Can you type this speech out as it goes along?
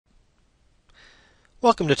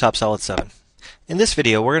Welcome to TopSolid'7. In this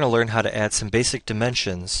video we're going to learn how to add some basic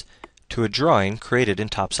dimensions to a drawing created in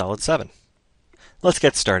TopSolid'7. Let's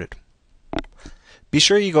get started. Be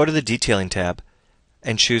sure you go to the Detailing tab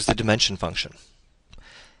and choose the Dimension function.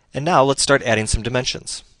 And now let's start adding some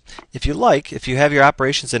dimensions. If you have your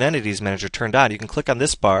Operations and Entities Manager turned on, you can click on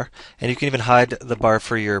this bar, and you can even hide the bar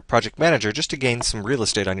for your Project Manager just to gain some real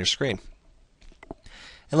estate on your screen.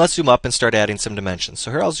 And let's zoom up and start adding some dimensions. So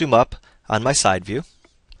here I'll zoom up on my side view,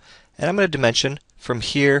 and I'm going to dimension from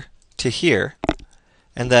here to here,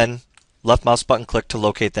 and then left mouse button click to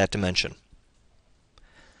locate that dimension.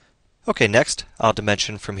 Okay, next I'll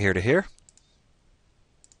dimension from here to here.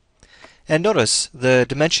 And notice the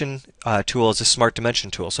dimension tool is a smart dimension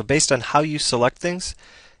tool. So based on how you select things,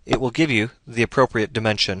 it will give you the appropriate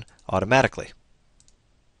dimension automatically.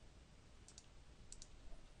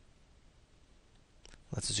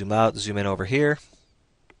 Let's zoom out, zoom in over here.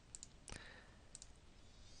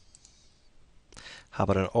 How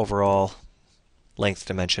about an overall length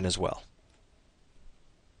dimension as well?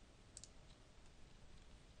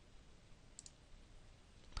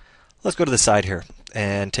 Let's go to the side here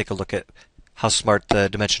and take a look at how smart the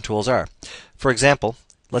dimension tools are. For example,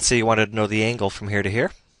 let's say you wanted to know the angle from here to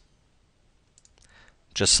here.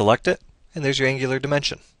 Just select it, and there's your angular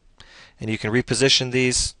dimension. And you can reposition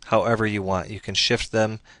these however you want. You can shift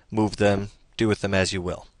them, move them, do with them as you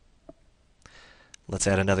will. Let's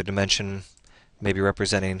add another dimension, maybe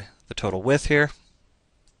representing the total width here.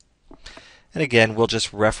 And again, we'll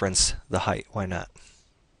just reference the height. Why not?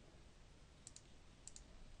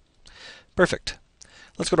 Perfect.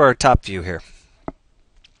 Let's go to our top view here.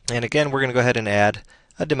 And again, we're going to go ahead and add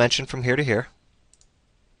a dimension from here to here.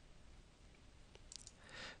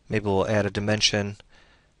 Maybe we'll add a dimension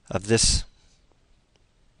of this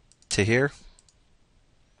to here.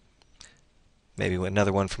 Maybe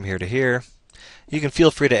another one from here to here. You can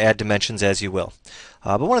feel free to add dimensions as you will.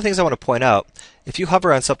 But one of the things I want to point out, if you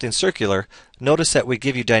hover on something circular, notice that we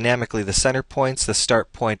give you dynamically the center points, the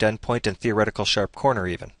start point, end point, and theoretical sharp corner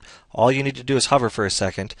even. All you need to do is hover for a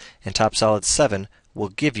second, and TopSolid'7 will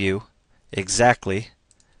give you exactly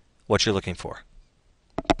what you're looking for.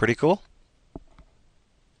 Pretty cool?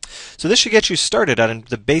 So this should get you started on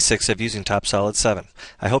the basics of using TopSolid'7.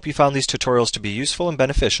 I hope you found these tutorials to be useful and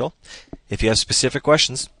beneficial. If you have specific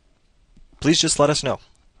questions, please just let us know.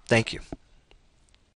 Thank you.